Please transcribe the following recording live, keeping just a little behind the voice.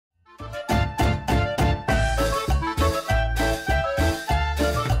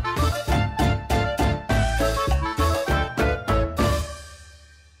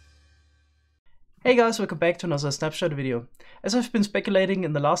Hey guys, welcome back to another snapshot video. As I've been speculating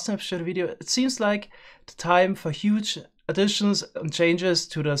in the last snapshot video, it seems like the time for huge additions and changes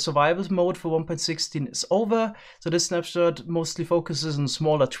to the survival mode for 1.16 is over. So this snapshot mostly focuses on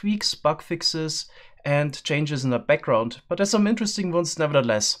smaller tweaks, bug fixes, and changes in the background. But there's some interesting ones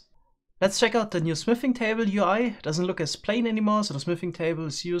nevertheless. Let's check out the new smithing table UI. It doesn't look as plain anymore, so the smithing table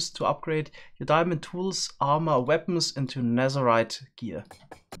is used to upgrade your diamond tools, armor, weapons into netherite gear.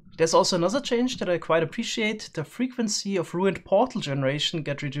 There's also another change that I quite appreciate. The frequency of ruined portal generation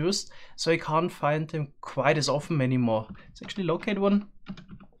get reduced, so you can't find them quite as often anymore. Let's actually locate one.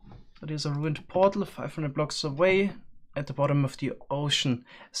 So there's a ruined portal 500 blocks away at the bottom of the ocean.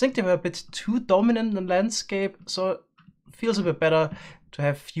 I think they were a bit too dominant in the landscape, so it feels a bit better to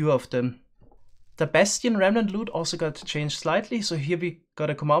have fewer of them. The Bastion remnant loot also got changed slightly, so here we got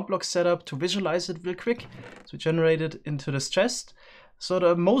a command block set up to visualize it real quick. So we generate it into this chest. So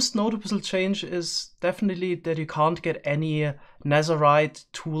the most notable change is definitely that you can't get any netherite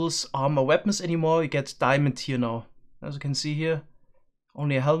tools, armor, weapons anymore. You get diamond tier now. As you can see here,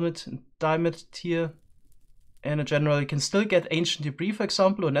 only a helmet in diamond tier. And in general, you can still get ancient debris, for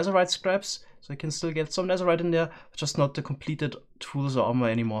example, or netherite scraps. So you can still get some netherite in there, but just not the completed tools or armor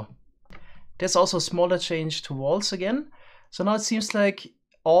anymore. There's also a smaller change to walls again. So now it seems like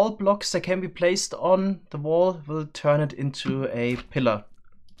all blocks that can be placed on the wall will turn it into a pillar.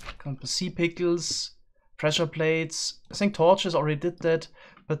 Sea pickles, pressure plates, I think torches already did that,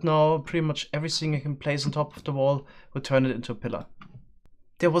 but now pretty much everything you can place on top of the wall will turn it into a pillar.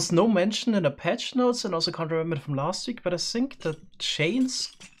 There was no mention in the patch notes, and also can't remember it from last week, but I think the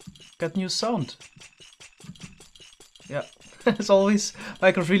chains got new sound. Yeah, as always,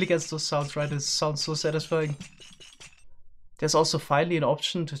 Minecraft really gets those sounds right, it sounds so satisfying. There's also finally an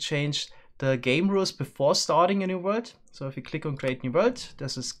option to change the game rules before starting a new world. So if you click on create new world,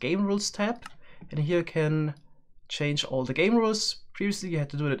 there's this game rules tab, and here you can change all the game rules. Previously you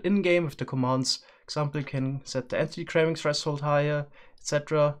had to do it in game with the commands. For example, you can set the entity cramming threshold higher,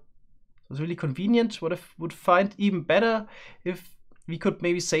 etc. So it's really convenient. What I would find even better if we could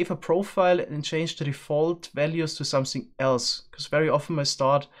maybe save a profile and change the default values to something else, because very often I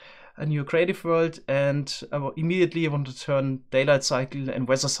start a new creative world and immediately I want to turn daylight cycle and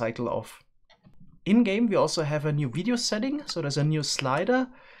weather cycle off. In game we also have a new video setting, so there's a new slider.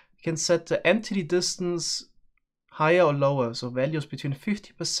 You can set the entity distance higher or lower, so values between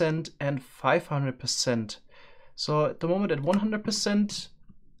 50% and 500%. So at the moment at 100%,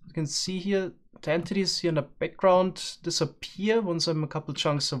 you can see here the entities here in the background disappear once I'm a couple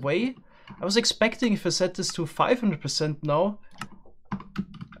chunks away. I was expecting if I set this to 500% now,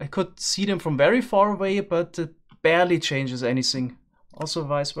 I could see them from very far away, but it barely changes anything. Also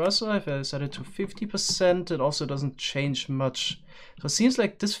vice versa, if I set it to 50%, it also doesn't change much. So it seems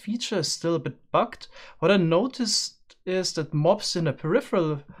like this feature is still a bit bugged. What I noticed is that mobs in the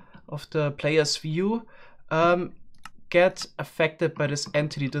peripheral of the player's view get affected by this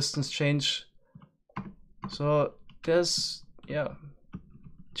entity distance change. So there's, yeah,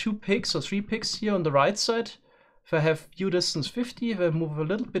 2 picks or 3 picks here on the right side. If I have view distance 50, if I move a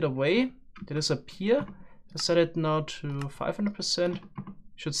little bit away, they disappear. If I set it now to 500%, you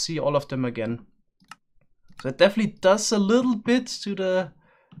should see all of them again. So it definitely does a little bit to the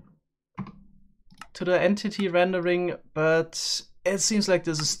entity rendering, but it seems like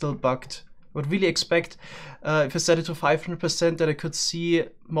this is still bugged. I would really expect if I set it to 500% that I could see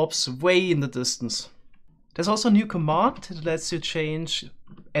mobs way in the distance. There's also a new command that lets you change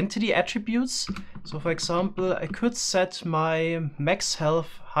entity attributes. So for example, I could set my max health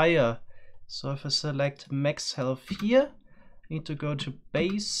higher. So if I select max health here, I need to go to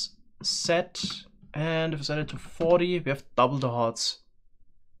base, set, and if I set it to 40, we have double the hearts.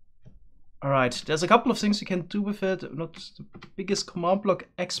 Alright, there's a couple of things you can do with it. I'm not the biggest command block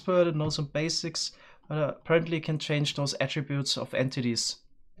expert and know some basics, but apparently you can change those attributes of entities.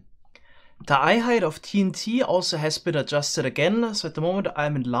 The eye height of TNT also has been adjusted again, so at the moment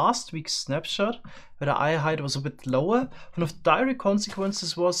I'm in last week's snapshot, where the eye height was a bit lower. One of the direct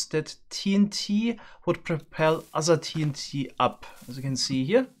consequences was that TNT would propel other TNT up. As you can see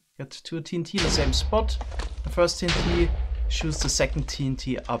here, you got 2 TNT in the same spot. The first TNT shoots the second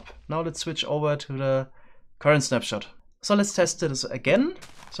TNT up. Now let's switch over to the current snapshot. So let's test this again.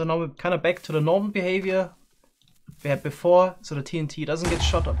 So now we're kind of back to the normal behavior we had before, so the TNT doesn't get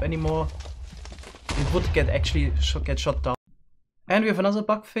shot up anymore. It would get shot down. And we have another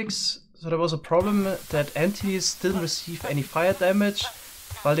bug fix. So there was a problem that entities didn't receive any fire damage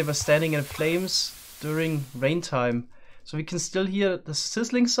while they were standing in flames during rain time. So we can still hear the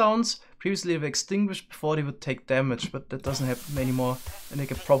sizzling sounds. Previously they were extinguished before they would take damage, but that doesn't happen anymore and they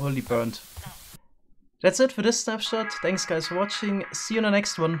get properly burned. That's it for this snapshot. Thanks guys for watching. See you in the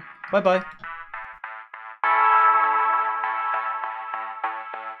next one. Bye bye.